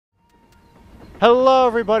Hello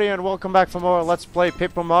everybody and welcome back for more Let's Play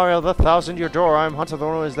Paper Mario the 1000-Year Door. I'm Hunter, the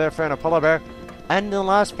one who is their fan of Polar Bear. And in the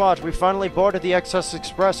last part, we finally boarded the Excess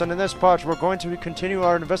Express, and in this part, we're going to continue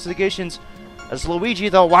our investigations as Luigi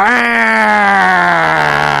the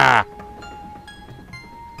WAAAAAAAAAAAA.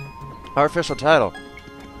 Our official title.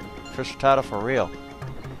 Official title for real.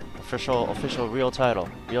 Official real title.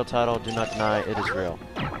 Real title, do not deny, it is real.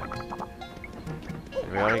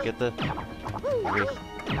 Did we already get the...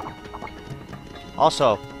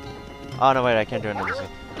 Also, oh no wait, I can't do anything.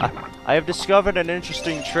 I have discovered an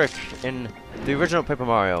interesting trick in the original Paper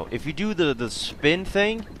Mario. If you do the spin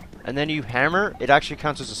thing, and then you hammer, it actually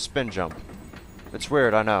counts as a spin jump. It's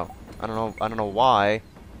weird, I know. I don't know why.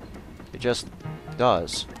 It just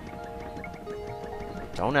does.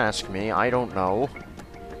 Don't ask me, I don't know.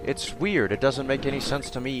 It's weird, it doesn't make any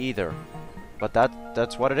sense to me either. But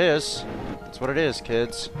that's what it is. That's what it is,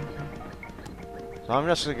 kids. So I'm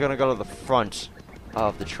just gonna go to the front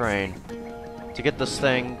of the train to get this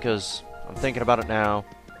thing, because I'm thinking about it now.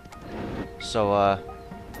 So,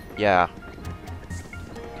 yeah.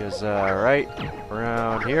 Because, right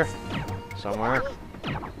around here, somewhere.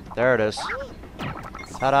 There it is.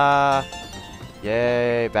 Ta-da!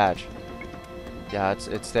 Yay, badge. Yeah,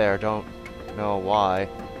 it's there. Don't know why.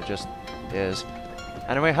 It just is.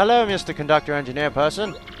 Anyway, hello, Mr. Conductor Engineer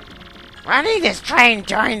person. Running this train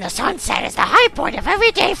during the sunset is the high point of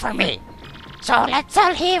every day for me. So let's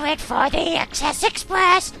all hear it for the Excess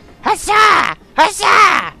Express. Huzzah!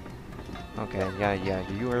 Huzzah! Okay, yeah,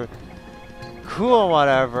 you were cool,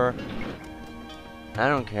 whatever. I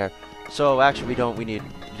don't care. So actually, you don't need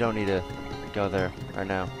to go there right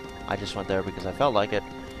now. I just went there because I felt like it.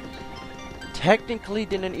 Technically,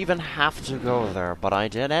 didn't even have to go there, but I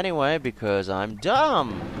did anyway because I'm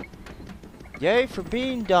dumb. Yay for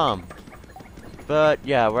being dumb. But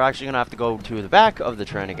yeah, we're actually gonna have to go to the back of the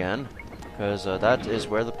train again, because that is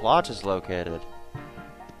where the plot is located.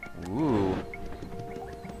 Ooh.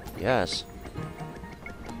 Yes.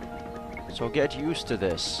 So get used to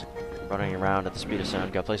this. Running around at the speed of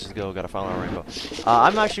sound, got places to go, gotta follow a rainbow.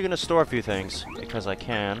 I'm actually gonna store a few things, because I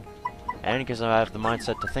can. And because I have the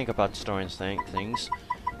mindset to think about storing things,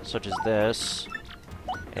 such as this,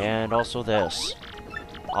 and also this.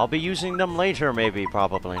 I'll be using them later, maybe,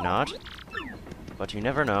 probably not. But you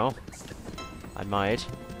never know. I might.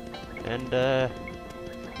 And,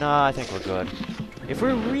 nah, I think we're good. If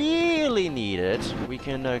we really need it, we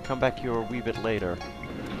can come back here a wee bit later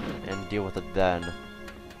and deal with it then.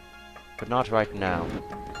 But not right now.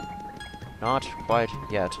 Not quite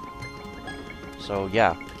yet. So,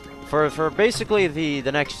 yeah. For basically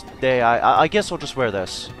the next day, I guess we'll just wear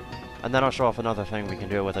this. And then I'll show off another thing we can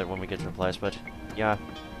do with it when we get to the place, but, yeah.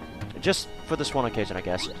 Just for this one occasion, I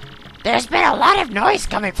guess. There's been a lot of noise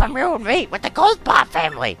coming from you and me with the Goldpop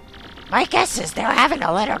family. My guess is they're having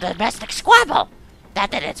a little domestic squabble. Not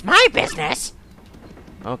that it's my business.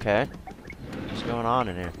 Okay. What's going on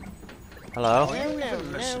in here? Hello?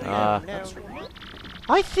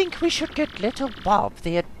 I think we should get Little Bob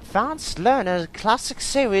the Advanced Learner Classic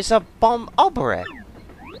Series of Bomb Aubrey.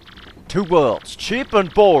 2 words, cheap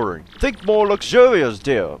and boring. Think more luxurious,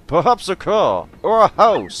 dear. Perhaps a car, or a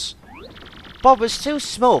house. Bob is too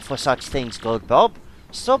small for such things, Gold Bob.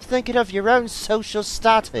 Stop thinking of your own social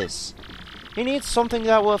status. He needs something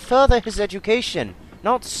that will further his education,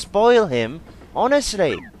 not spoil him.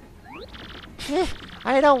 Honestly.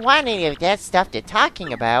 I don't want any of that stuff they're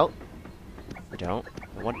talking about. You don't?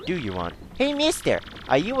 What do you want? Hey, mister,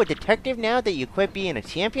 are you a detective now that you quit being a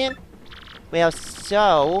champion? Well,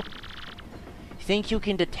 so... think you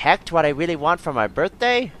can detect what I really want for my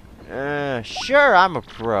birthday? Sure, I'm a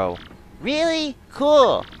pro. Really?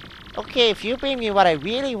 Cool. Okay, if you bring me what I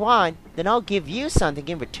really want, then I'll give you something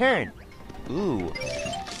in return. Ooh.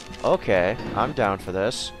 Okay, I'm down for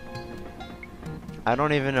this. I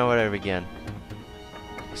don't even know where to begin.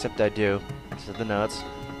 Except I do. This is the notes.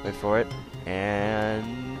 Wait for it.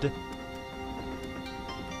 And...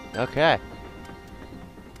 okay.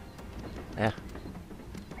 Yeah.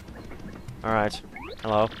 Alright.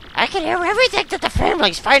 Hello. I can hear everything that the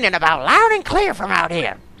family's fighting about loud and clear from out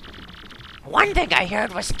here. One thing I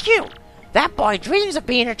heard was cute. That boy dreams of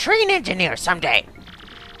being a train engineer someday.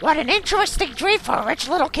 What an interesting dream for a rich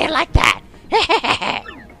little kid like that.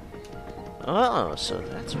 Oh, so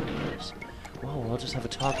that's what it is. Well, we'll just have a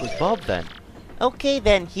talk with Bob then. Okay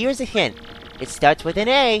then, here's a hint. It starts with an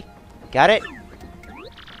A. Got it?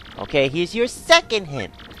 Okay, here's your second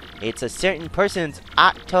hint. It's a certain person's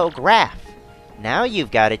autograph. Now you've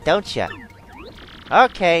got it, don't ya?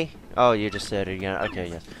 Okay. Oh, you just said it again. Okay,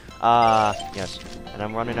 yes. Yes. And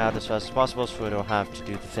I'm running out as fast as possible, so we don't have to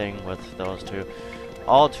do the thing with those two.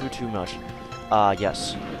 All too much.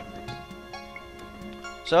 Yes.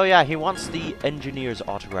 So yeah, he wants the engineer's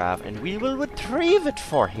autograph, and we will retrieve it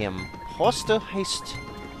for him. Post haste.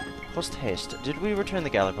 Post haste. Did we return the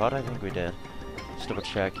Gallipod? I think we did. Just double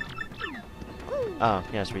check. Oh,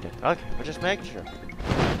 yes, we did. Okay, we're just making sure.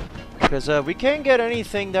 Because we can't get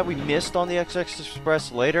anything that we missed on the XX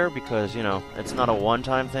Express later, because, you know, it's not a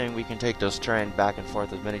one-time thing. We can take this train back and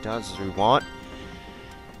forth as many times as we want.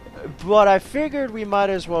 But I figured we might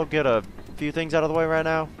as well get a few things out of the way right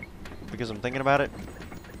now, because I'm thinking about it.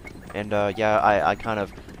 And, yeah, I kind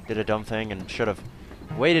of did a dumb thing and should have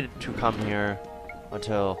waited to come here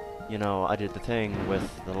until, you know, I did the thing with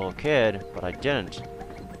the little kid, but I didn't.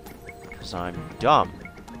 Because I'm dumb.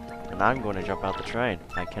 And I'm going to jump out the train.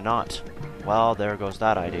 I cannot. Well, there goes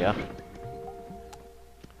that idea.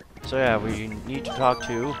 So yeah, we need to talk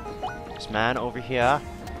to this man over here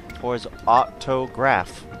for his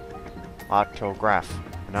autograph. Autograph.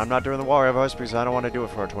 And I'm not doing the warrior voice because I don't want to do it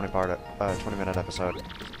for a 20-minute episode.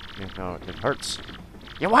 You know, it hurts.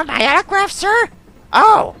 You want my autograph, sir?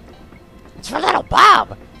 Oh, it's for little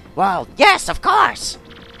Bob. Well, yes, of course.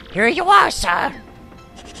 Here you are, sir.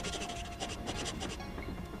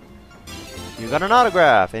 You got an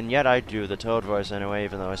autograph, and yet I do the Toad voice anyway,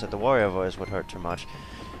 even though I said the warrior voice would hurt too much.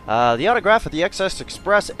 The autograph of the XS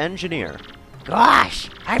Express engineer.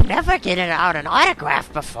 Gosh, I've never given out an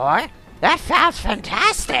autograph before. That sounds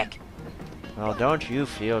fantastic. Well, don't you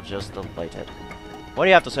feel just elated? What do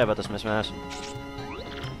you have to say about this, Miss Mass?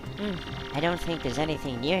 I don't think there's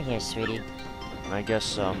anything near here, sweetie. I guess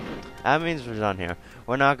so. That means we're done here.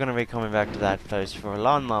 We're not going to be coming back to that place for a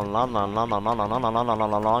long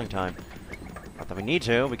time. Not that we need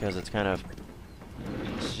to, because it's kind of...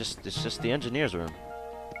 It's just the engineer's room.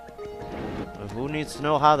 Who needs to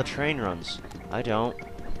know how the train runs? I don't.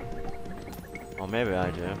 Well, maybe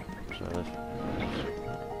I do.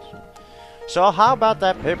 So how about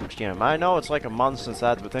that paper jam? I know it's like a month since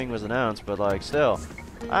that thing was announced, but like still,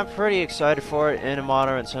 I'm pretty excited for it in a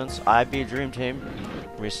moderate sense. I beat Dream Team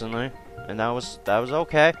recently, and that was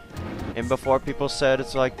okay. And before people said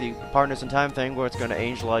it's like the Partners in Time thing where it's going to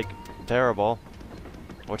age like terrible,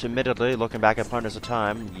 which admittedly, looking back at Partners in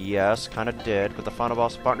Time, yes, kind of did, but the final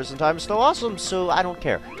boss of Partners in Time is still awesome, so I don't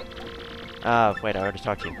care. Wait, I already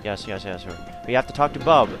talked to you. Yes, we have to talk to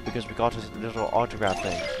Bub, because we got his little autograph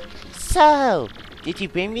thing. So, did you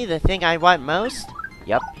bring me the thing I want most?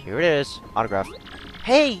 Yep, here it is. Autograph.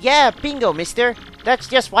 Hey, yeah, bingo, mister. That's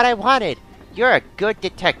just what I wanted. You're a good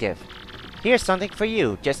detective. Here's something for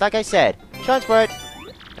you, just like I said. Transport.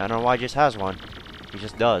 I don't know why he just has one. He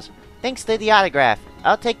just does. Thanks to the autograph.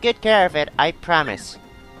 I'll take good care of it, I promise.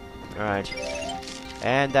 Alright.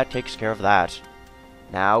 And that takes care of that.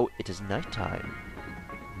 Now it is nighttime.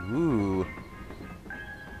 Ooh.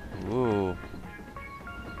 Ooh.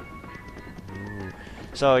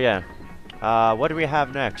 So yeah, what do we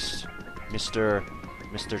have next, Mr.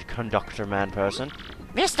 Conductor Man Person?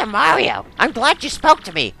 Mr. Mario, I'm glad you spoke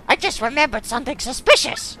to me. I just remembered something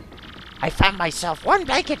suspicious. I found myself one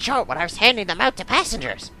blanket short when I was handing them out to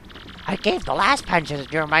passengers. I gave the last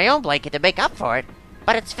passenger my own blanket to make up for it,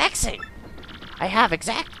 but it's vexing. I have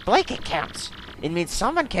exact blanket counts. It means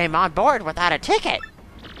someone came on board without a ticket.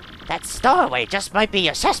 That stowaway just might be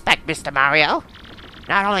your suspect, Mr. Mario.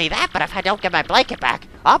 Not only that, but if I don't get my blanket back,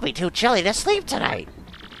 I'll be too chilly to sleep tonight.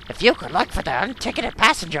 If you could look for the unticketed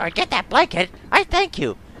passenger and get that blanket, I thank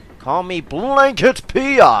you. Call me Blanket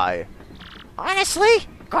P.I. Honestly?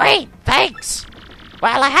 Great, thanks.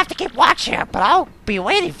 Well, I have to keep watch here, but I'll be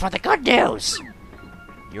waiting for the good news.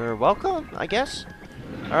 You're welcome, I guess.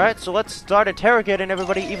 Alright, so let's start interrogating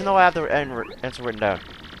everybody, even though I have the answer written down.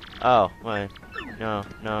 Oh, wait. No,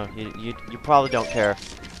 you probably don't care.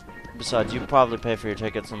 Besides, you probably pay for your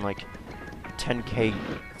tickets in like 10k,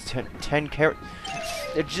 10k,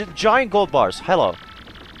 giant gold bars. Hello.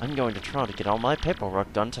 I'm going to try to get all my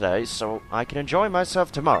paperwork done today so I can enjoy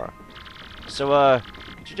myself tomorrow. So,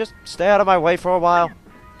 could you just stay out of my way for a while?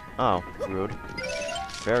 Oh, rude.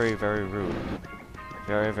 Very, very rude.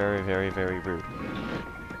 Very, very, very, very rude.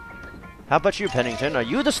 How about you, Pennington? Are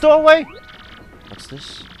you the stowaway? What's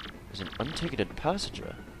this? There's an unticketed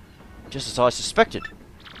passenger. Just as I suspected.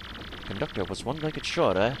 The conductor was one blanket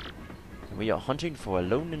short, eh? And we are hunting for a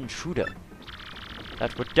lone intruder.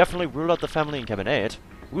 That would definitely rule out the family in cabin 8.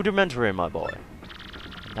 Rudimentary, my boy.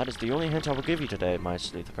 And that is the only hint I will give you today, my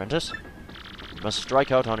sleuth apprentice. You must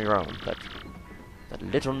strike out on your own. That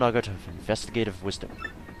little nugget of investigative wisdom.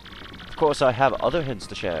 Of course, I have other hints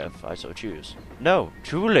to share if I so choose. No,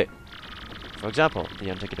 truly. For example, the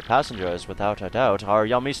unticketed passenger is without a doubt our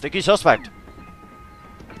yummy sticky suspect.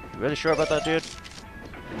 You really sure about that, dude?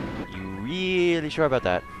 You really sure about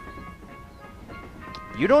that?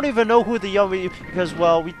 You don't even know who the yummy, because,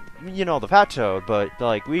 well, you know, the Fat Toad, but,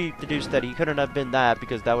 like, we deduced that he couldn't have been that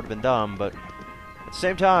because that would have been dumb, but at the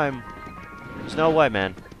same time, there's no way,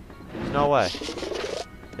 man. There's no way.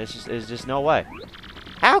 There's just no way.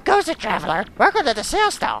 How goes it, traveler? Welcome to the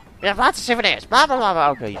sales stall. We have lots of souvenirs. Blah, blah, blah, blah.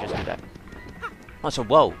 Okay, you just did that. Also,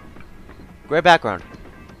 whoa. Great background.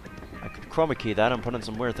 I could chroma key that and put in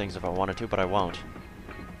some weird things if I wanted to, but I won't.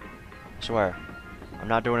 I swear. I'm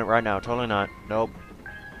not doing it right now. Totally not. Nope.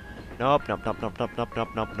 Nope, nope, nope, nope, nope, nope, nope,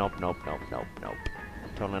 nope, nope, nope, nope, nope, nope.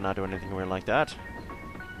 Totally not doing anything weird like that.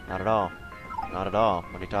 Not at all. Not at all.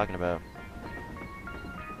 What are you talking about?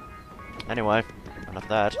 Anyway, enough of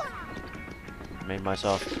that. Made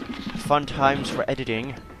myself fun times for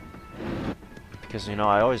editing. Because, you know,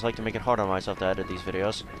 I always like to make it hard on myself to edit these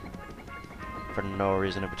videos. For no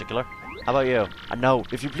reason in particular. How about you? No,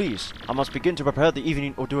 if you please. I must begin to prepare the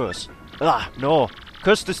evening hors d'oeuvres. Ah, no.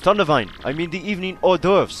 Curse this thundervine. I mean the evening hors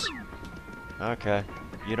d'oeuvres. Okay.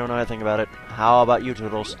 You don't know anything about it. How about you,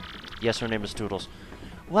 Toodles? Yes, her name is Toodles.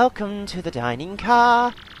 Welcome to the dining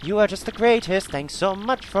car. You are just the greatest. Thanks so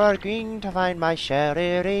much for agreeing to find my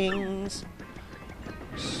sherry rings.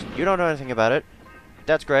 You don't know anything about it.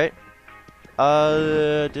 That's great.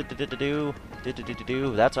 That's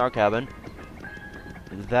our cabin.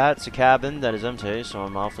 That's a cabin that is empty, so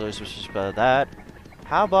I'm awfully suspicious about that.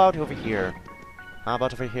 How about over here? How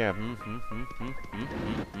about over here?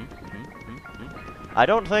 I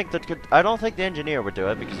don't think the engineer would do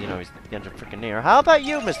it because, you know, he's the freaking. How about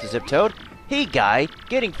you, Mr. Zip Toad? Hey, guy,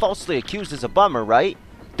 getting falsely accused is a bummer, right?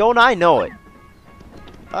 Don't I know it?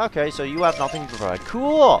 Okay, so you have nothing to provide.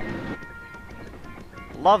 Cool.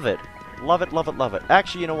 Love it. Love it, love it, love it.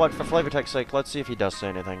 Actually, you know what? For flavor text sake, let's see if he does say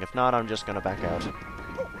anything. If not, I'm just gonna back out.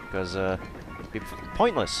 Because, it'd be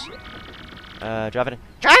pointless. Driving it.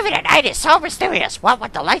 Driving at night is so mysterious, what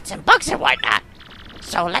with the lights and bugs and whatnot.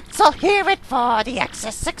 So let's all hear it for the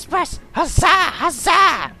Access Express. Huzzah!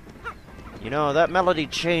 Huzzah! You know, that melody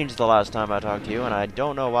changed the last time I talked to you, and I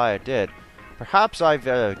don't know why it did. Perhaps I've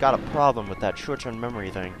got a problem with that short-term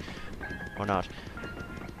memory thing. Or not.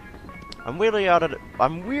 I'm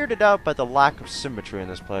weirded out by the lack of symmetry in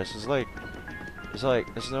this place. It's like,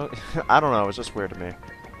 there's no, I don't know, it's just weird to me.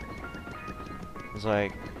 It's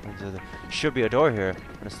like, there should be a door here,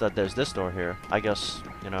 and instead there's this door here. I guess,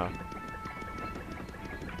 you know.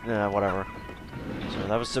 Yeah, whatever. So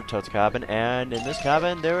that was Zip Toad's cabin, and in this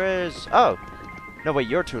cabin there is, oh! No, wait,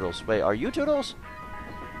 you're Toodles. Wait, are you Toodles?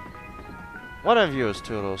 One of you is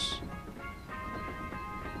Toodles.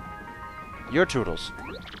 You're Toodles.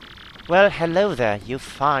 Well, hello there, you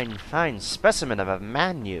fine specimen of a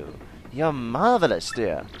man, you. You're marvelous,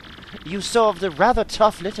 dear. You solved a rather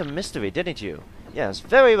tough little mystery, didn't you? Yes,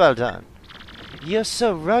 very well done. You're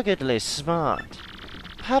so ruggedly smart.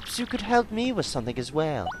 Perhaps you could help me with something as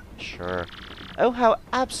well. Sure. Oh, how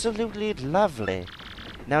absolutely lovely.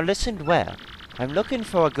 Now listen well. I'm looking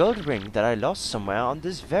for a gold ring that I lost somewhere on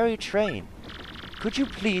this very train. Could you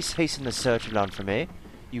please hasten the search along for me?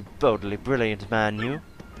 You boldly brilliant man, you.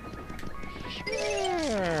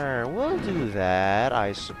 Sure, we'll do that,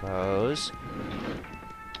 I suppose.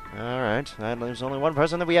 Alright, that leaves only one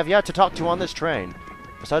person that we have yet to talk to on this train.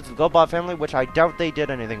 Besides the Goldbot family, which I doubt they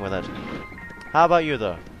did anything with it. How about you,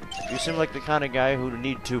 though? You seem like the kind of guy who'd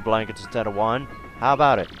need 2 blankets instead of 1. How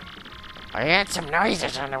about it? I heard some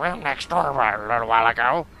noises in the room next door a little while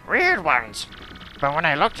ago. Weird ones. But when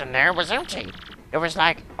I looked in there, it was empty. It was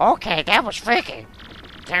like, okay, that was freaky.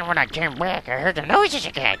 Then when I came back, I heard the noises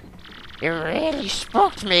again. It really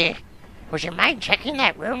spooked me. Would you mind checking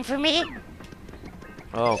that room for me?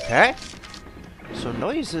 Okay. So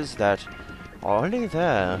noises that are only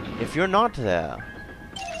there if you're not there.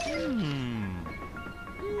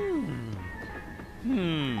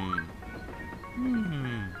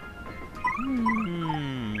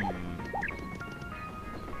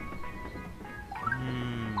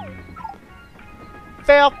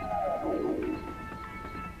 Fail.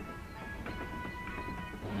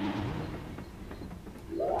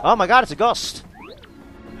 Oh my god, it's a ghost.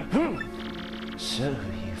 So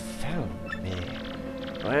you found me.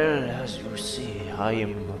 Well, as you see, I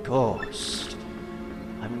am a ghost.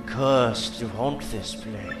 I'm cursed to haunt this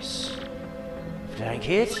place.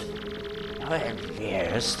 Blanket? Well,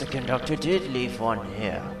 yes, the conductor did leave one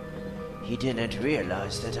here. He didn't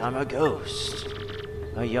realize that I'm a ghost.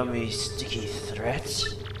 A yummy, sticky threat?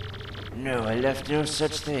 No, I left no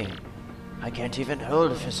such thing. I can't even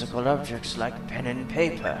hold physical objects like pen and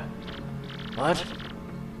paper. What?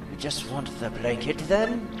 You just want the blanket,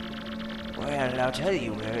 then? Well, I'll tell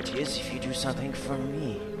you where it is if you do something for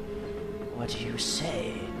me. What do you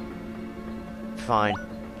say? Fine.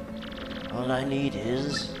 All I need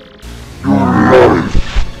is... Your life.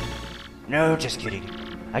 No, just kidding.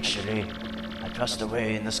 Actually, I passed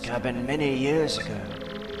away in this cabin many years ago.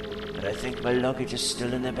 But I think my luggage is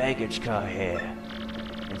still in the baggage car here.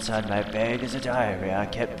 Inside my bag is a diary I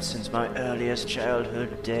kept since my earliest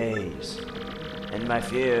childhood days. And my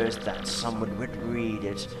fear is that someone would read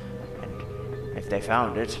it, and if they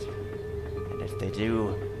found it, and if they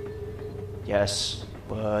do, yes,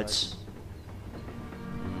 words.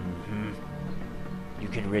 You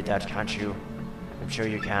can read that, can't you? I'm sure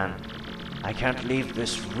you can. I can't leave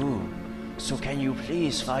this room, so can you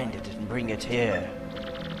please find it and bring it here?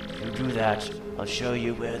 If you do that, I'll show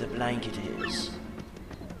you where the blanket is.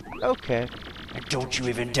 Okay. And don't you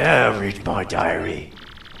even dare read my diary,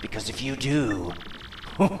 because if you do,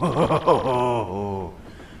 a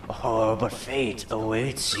horrible fate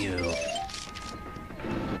awaits you.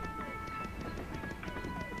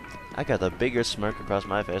 I got the biggest smirk across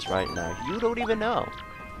my face right now. You don't even know.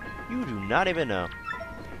 You do not even know.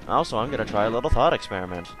 Also, I'm gonna try a little thought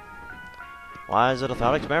experiment. Why is it a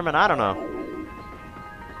thought experiment? I don't know.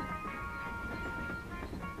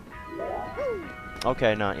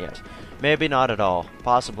 Okay, not yet. Maybe not at all.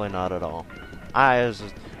 Possibly not at all. It's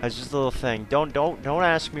just a little thing. Don't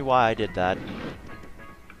ask me why I did that.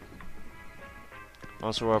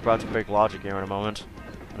 Also, we're about to break logic here in a moment.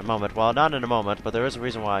 Well, not in a moment, but there is a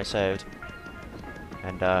reason why I saved.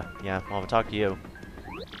 And, yeah, I'll talk to you.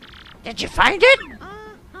 Did you find it?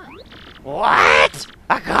 What?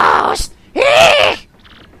 A ghost? Eek!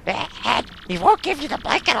 He won't give you the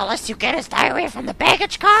blanket unless you get his diary from the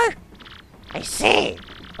baggage car? I see.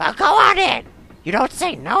 Well, go on in. You don't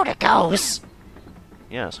say no to ghosts.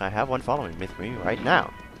 Yes, I have one following me right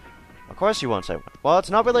now. Of course you won't say one. Well, it's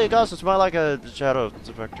not really a ghost, it's more like a shadow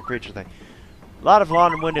specter creature thing. A lot of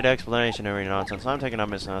long-winded explanatory nonsense. I'm taking up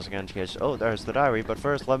Miss House again in case... Oh, there's the diary, but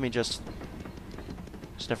first let me just...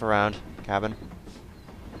 sniff around. Cabin.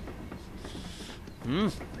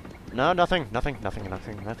 No, nothing. I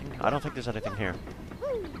don't think there's anything here.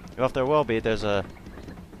 Well, if there will be, there's a...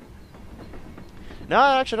 No,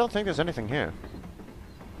 I actually don't think there's anything here.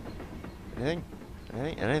 Anything?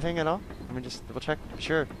 Anything at all? Let me just double check.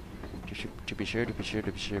 To be sure. To be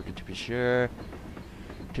sure.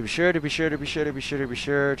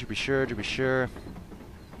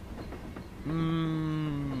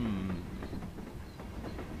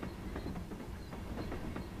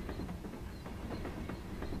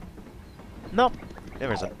 Nope.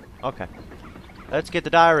 There isn't. Okay. Let's get the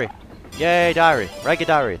diary. Yay, diary. Ragged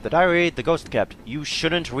diary. The diary the ghost kept. You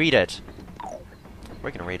shouldn't read it.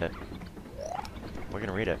 We're gonna read it.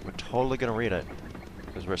 We're totally gonna read it.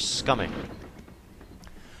 Because we're scummy.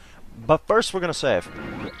 But first, we're gonna save.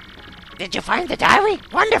 Did you find the diary?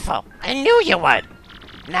 Wonderful. I knew you would.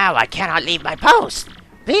 Now I cannot leave my post.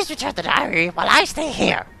 Please return the diary while I stay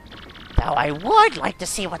here. Though I would like to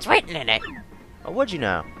see what's written in it. Oh, would you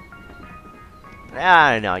now?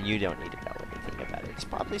 Ah, no, you don't need to know anything about it. It's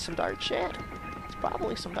probably some dark shit.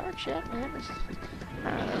 Man.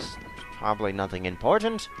 It's probably nothing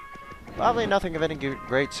important. Probably nothing of any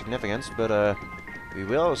great significance, but, we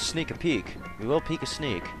will sneak a peek. We will peek a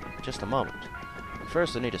sneak. Just a moment.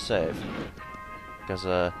 First, I need to save. Because,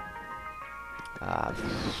 I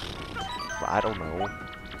don't know.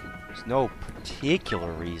 There's no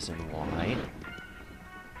particular reason why.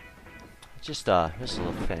 Just a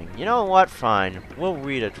little thing. You know what? Fine. We'll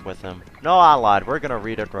read it with him. No, I lied. We're gonna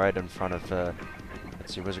read it right in front of,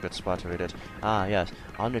 let's see, where's a good spot to read it? Ah, yes.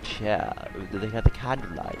 On the chair. They have the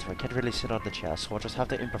candlelight, so I can't really sit on the chair, so I'll just have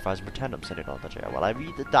to improvise and pretend I'm sitting on the chair while I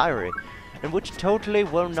read the diary, in which totally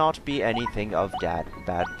will not be anything of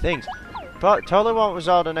bad things. Totally won't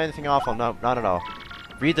result in anything awful. No, not at all.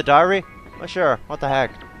 Read the diary? Well, sure. What the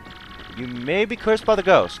heck? You may be cursed by the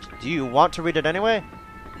ghost. Do you want to read it anyway?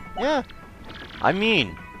 Yeah. I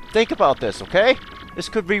mean, think about this, okay? This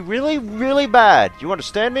could be really, really bad. You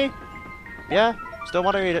understand me? Yeah? Still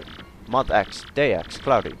want to read it? Month X, day X,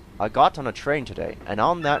 cloudy. I got on a train today, and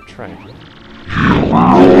on that train... You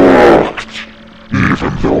walked,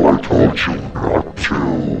 even though I told you not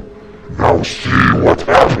to. Now see what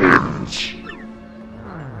happens.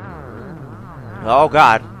 Oh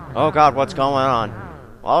god, what's going on?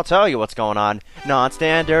 Well, I'll tell you what's going on.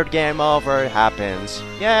 Non-standard game over happens.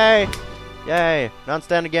 Yay! Yay!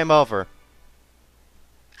 Non-standard game over.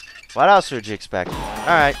 What else would you expect?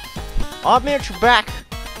 Alright. I'll meet you back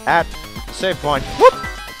at the save point. Whoop!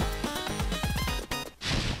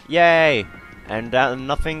 Yay! And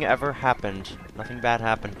nothing ever happened. Nothing bad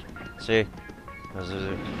happened. See?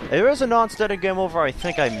 There is a non-standard game over I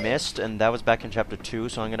think I missed, and that was back in chapter 2,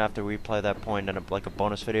 so I'm gonna have to replay that point in like a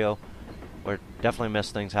bonus video. or definitely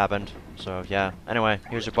missed things happened. So yeah. Anyway,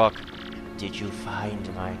 here's your book. Did you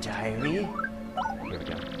find my diary? Here we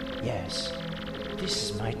go. Yes.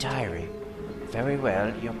 This is my diary. Very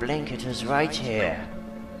well, your blanket is right here.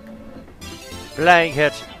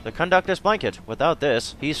 Blanket! The conductor's blanket. Without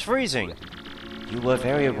this, he's freezing. You were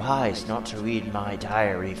very wise not to read my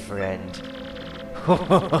diary, friend.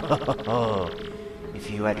 If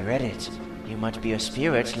you had read it, you might be a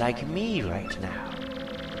spirit like me right now.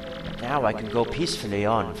 But now I can go peacefully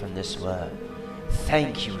on from this world.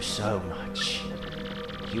 Thank you so much.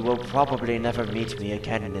 You will probably never meet me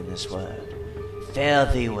again in this world. Fare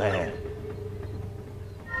thee well.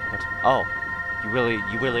 But, oh, you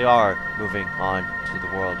really are moving on to the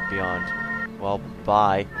world beyond. Well,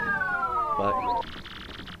 bye. But,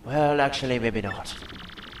 Well, actually, maybe not.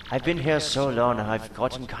 I've been here so long, I've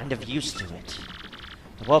gotten kind of used to it.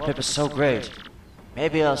 The wallpaper's so great.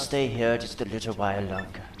 Maybe I'll stay here just a little while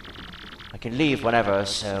longer. I can leave whenever,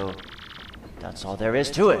 so that's all there is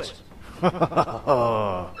to it.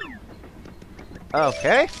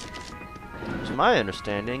 okay. It's my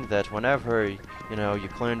understanding that whenever, you know, you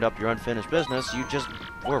cleaned up your unfinished business, you just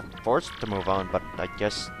were forced to move on, but I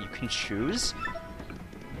guess you can choose?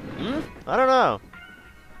 I don't know.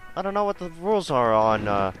 I don't know what the rules are on,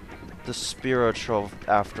 the spiritual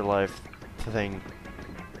afterlife thing.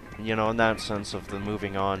 You know, in that sense of the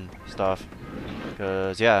moving on stuff.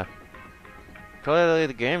 Because, yeah. Clearly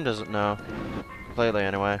the game doesn't know. Completely,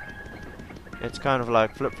 anyway. It's kind of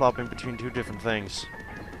like flip-flopping between two different things.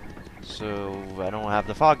 So, I don't have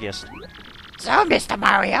the foggiest. So, Mr.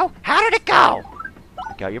 Mario, how did it go?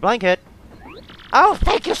 Got your blanket. Oh,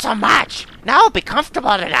 thank you so much. Now I'll be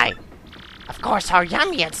comfortable tonight. Of course, our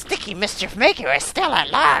yummy and sticky mischief maker is still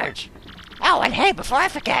at large. Oh, and hey, before I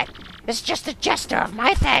forget, it's just a gesture of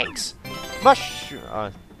my thanks. Mush!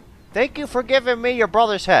 Thank you for giving me your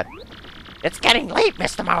brother's head. It's getting late,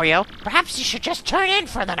 Mr. Mario. Perhaps you should just turn in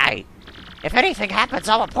for the night. If anything happens,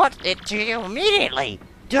 I'll report it to you immediately.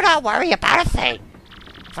 Do not worry about a thing.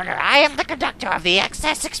 For I am the conductor of the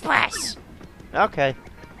Excess Express. Okay.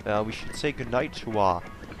 We should say goodnight to,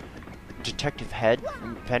 Detective Head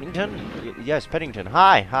Pennington? Yes, Pennington.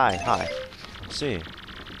 Hi. Let's see.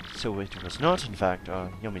 So it was not, in fact, a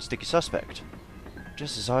yummy sticky suspect.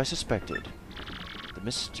 Just as I suspected. The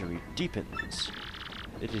mystery deepens.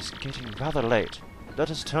 It is getting rather late.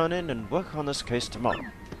 Let us turn in and work on this case tomorrow.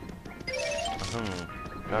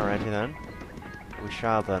 Alrighty then. We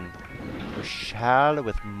shall then. We shall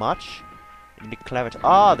with much clarity.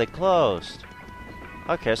 Ah, they closed.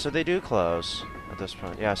 Okay, so they do close at this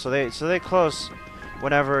point. Yeah, so they close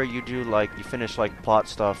whenever you do, like, you finish, like, plot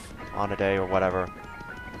stuff on a day or whatever.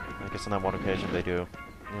 I guess on that one occasion they do.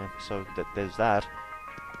 Yeah, so there's that.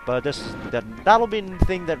 But that'll be the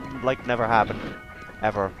thing that, like, never happened.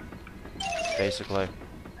 Ever. Basically.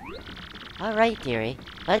 Alright, dearie.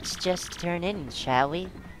 Let's just turn in, shall we?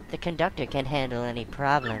 The conductor can handle any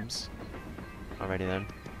problems. Alrighty then.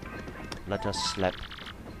 Let us sleep.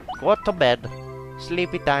 Go to bed.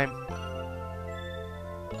 Sleepy time.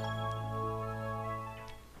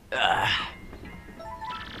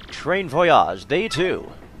 Train Voyage, Day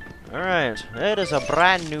 2. Alright, it is a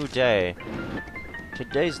brand new day.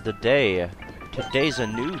 Today's the day. Today's a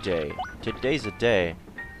new day. Today's a day.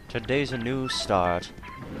 Today's a new start.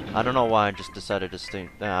 I don't know why I just decided to stay.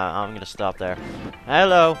 I'm gonna stop there.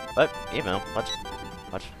 Hello. What? Email?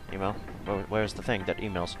 What? Email? Where's the thing that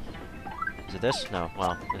emails? Is it this? No.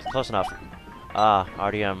 Well, it's close enough.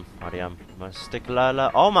 RDM. Mystic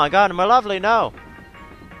Lala. Oh my god, my lovely, no!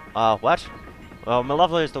 What? Well, my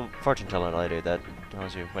lovely is the fortune teller lady that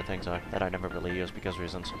tells you where things are, that I never really use because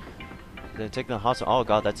reasons. They take the hospital. Oh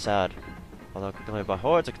god, that's sad. Although quickly by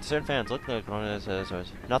hordes of concerned fans, look like one of those.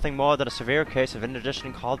 Nothing more than a severe case of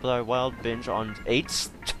indigestion called by a wild binge on 8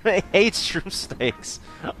 shroom steaks.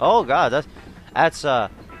 Oh god, that's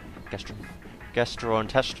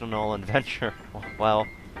gastrointestinal adventure. Well,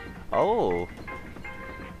 oh,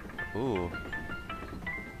 ooh,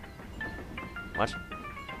 what?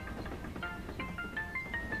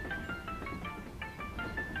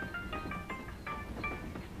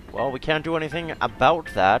 Well, we can't do anything about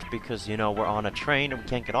that because, you know, we're on a train and we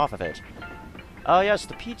can't get off of it. Oh, yes,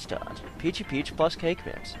 the peach tart. Peachy peach plus cake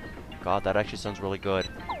mix. God, that actually sounds really good.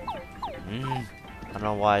 I don't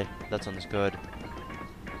know why that sounds good.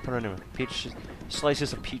 Put it in peach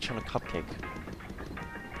slices of peach on a cupcake.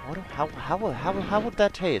 How would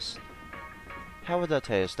that taste? How would that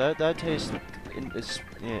taste? That tastes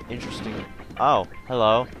interesting. Oh,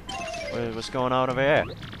 hello. What's going on over here?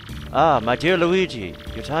 Ah, my dear Luigi,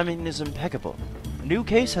 your timing is impeccable. A new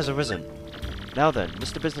case has arisen. Now then,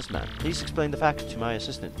 Mr. Businessman, please explain the facts to my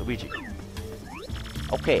assistant, Luigi.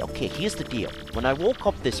 Okay, here's the deal. When I woke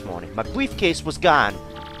up this morning, my briefcase was gone.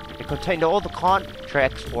 It contained all the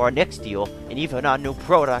contracts for our next deal, and even our new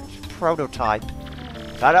prototype.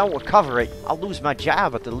 If I don't recover it, I'll lose my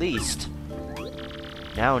job at the least.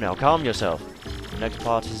 Now, calm yourself. The next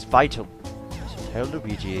part is vital. So tell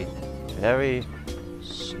Luigi very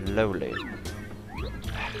slowly.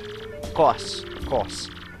 Of course.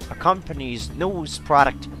 Our company's newest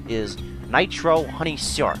product is Nitro Honey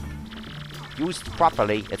Syrup. Used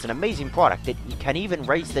properly, it's an amazing product that can even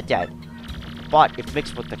raise the dead. But if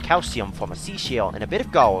mixed with the calcium from a seashell and a bit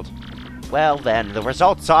of gold, well then, the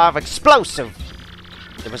results are explosive!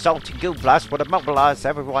 The resulting goo blast would immobilize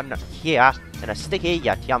everyone here in a sticky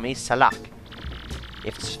yet yummy salak.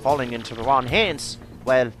 If it's falling into the wrong hands,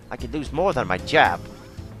 well, I could lose more than my job.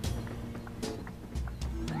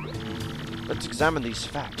 Let's examine these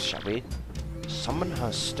facts, shall we? Someone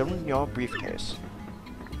has stolen your briefcase.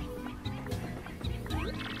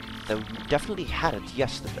 Though you definitely had it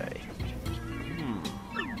yesterday.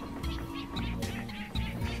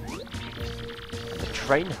 The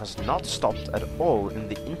train has not stopped at all in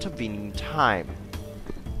the intervening time.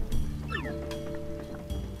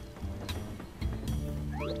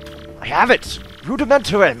 I have it!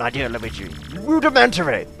 Rudimentary, my dear Luigi.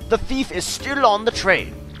 Rudimentary! The thief is still on the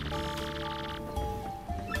train.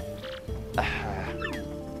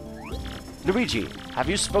 Luigi, have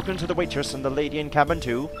you spoken to the waitress and the lady in cabin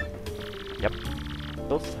too? Yep.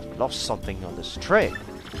 Both have lost something on this train.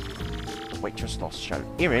 The waitress lost shell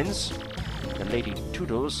earrings. The lady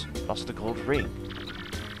Toodles lost the gold ring.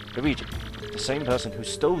 Luigi, the same person who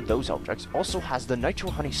stole those objects also has the nitro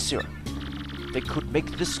honey syrup. They could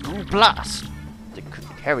make this school blast. They could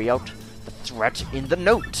carry out the threat in the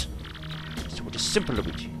note. So it is simple,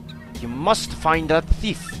 Luigi. You must find that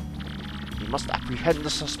thief. You must apprehend the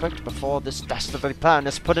suspect before this dastardly plan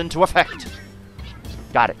is put into effect.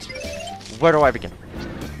 Got it. Where do I begin?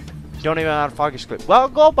 Don't even have a foggy script. Well,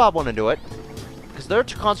 go Bob want to do it. Because they're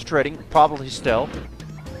concentrating, probably still.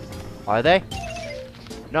 Are they?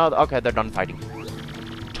 No, okay, they're done fighting.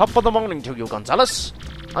 Top of the morning to you, Gonzalez.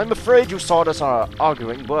 I'm afraid you saw us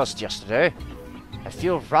arguing worst yesterday. I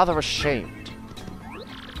feel rather ashamed.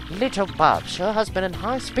 Little Bob sure has been in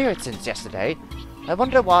high spirits since yesterday. I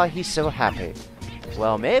wonder why he's so happy.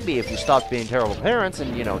 Well, maybe if you stopped being terrible parents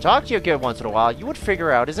and, talk to your kid once in a while, you would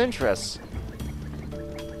figure out his interests.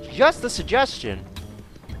 Just a suggestion.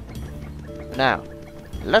 Now,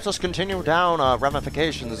 let us continue down our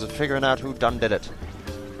ramifications of figuring out who done did it.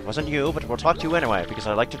 It wasn't you, but we'll talk to you anyway, because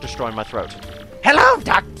I like to destroy my throat. Hello,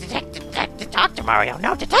 Dr. Mario.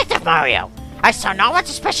 No, Detective Mario. I saw no one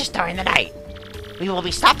suspicious during the night. We will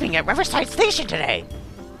be stopping at Riverside Station today.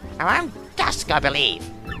 Around dusk, I believe.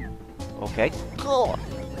 Okay, cool.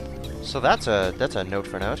 So that's a note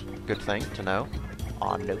for note. Good thing to know.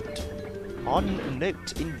 On note. On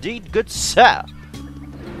note, indeed, good sir.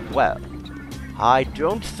 Well, I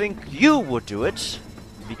don't think you would do it,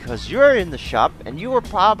 because you're in the shop, and you were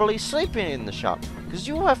probably sleeping in the shop, because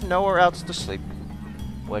you have nowhere else to sleep.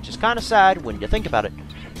 Which is kind of sad when you think about it.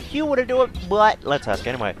 You wouldn't do it, but let's ask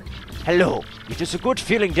anyway. Hello, it is a good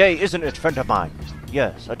feeling day, isn't it, friend of mine?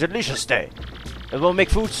 Yes, a delicious day. It will make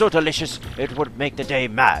food so delicious, it would make the day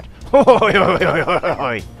mad. Okay.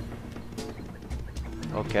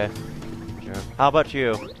 Sure. How about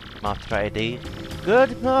you, Matredi?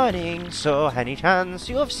 Good morning. So, any chance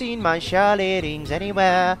you have seen my shell earrings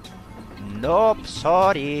anywhere? Nope,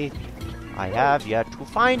 sorry. I have yet to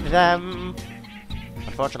find them.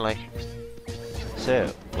 Unfortunately.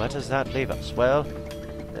 So, where does that leave us? Well,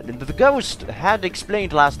 the ghost had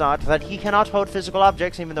explained last night that he cannot hold physical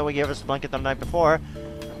objects, even though he gave us the blanket the night before.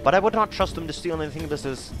 But I would not trust him to steal anything. This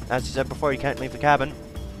is, as he said before, he can't leave the cabin.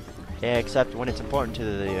 Except when it's important to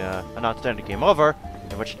an outstanding game over,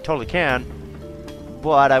 in which he totally can.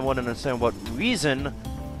 But I wouldn't understand what reason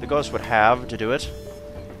the ghost would have to do it.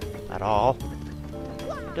 At all.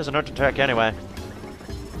 Doesn't hurt to check anyway.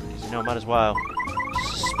 Might as well.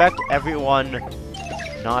 Suspect everyone,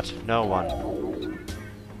 not no one.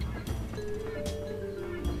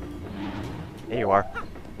 Here you are.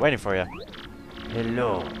 Waiting for you.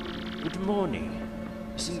 Hello. Good morning.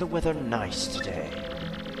 Isn't the weather nice today?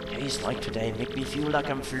 Days like today make me feel like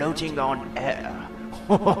I'm floating on air.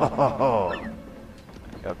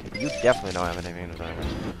 Okay, you definitely don't have anything to say.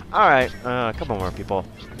 Alright, a couple more people.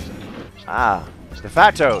 Ah, de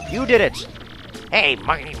facto, you did it! Hey,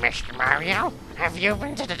 morning, Mr. Mario. Have you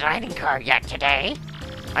been to the dining car yet today?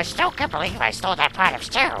 I still can't believe I stole that pot of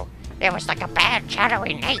stew. It was like a bad,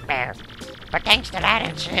 shadowy nightmare. But thanks to that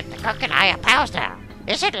incident, the cook and I are pals now.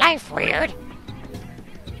 Isn't life weird?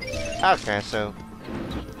 Okay, so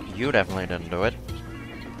you definitely didn't do it.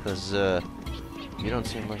 Because, you don't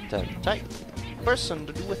seem like that type person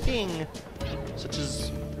to do a thing. Such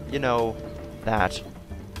as, you know, that.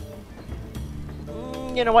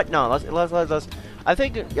 You know what? No, let's. I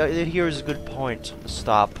think here is a good point to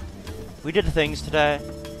stop. We did things today.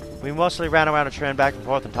 We mostly ran around and ran back and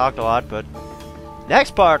forth and talked a lot, but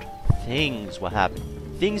next part, things will happen.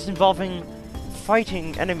 Things involving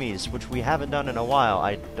fighting enemies, which we haven't done in a while,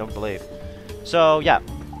 I don't believe. So, yeah.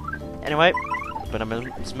 Anyway, but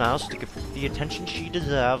Miss Mouse to give the attention she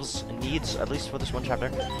deserves and needs, at least for this one chapter.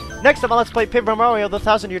 Next up on Let's Play Paper Mario The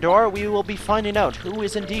 1,000-Year Door, we will be finding out who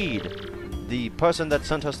is indeed the person that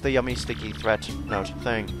sent us the yummy sticky threat note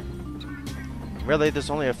thing. Really, there's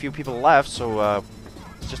only a few people left, so,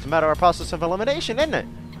 it's just a matter of process of elimination, isn't it?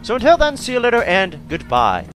 So until then, see you later and goodbye.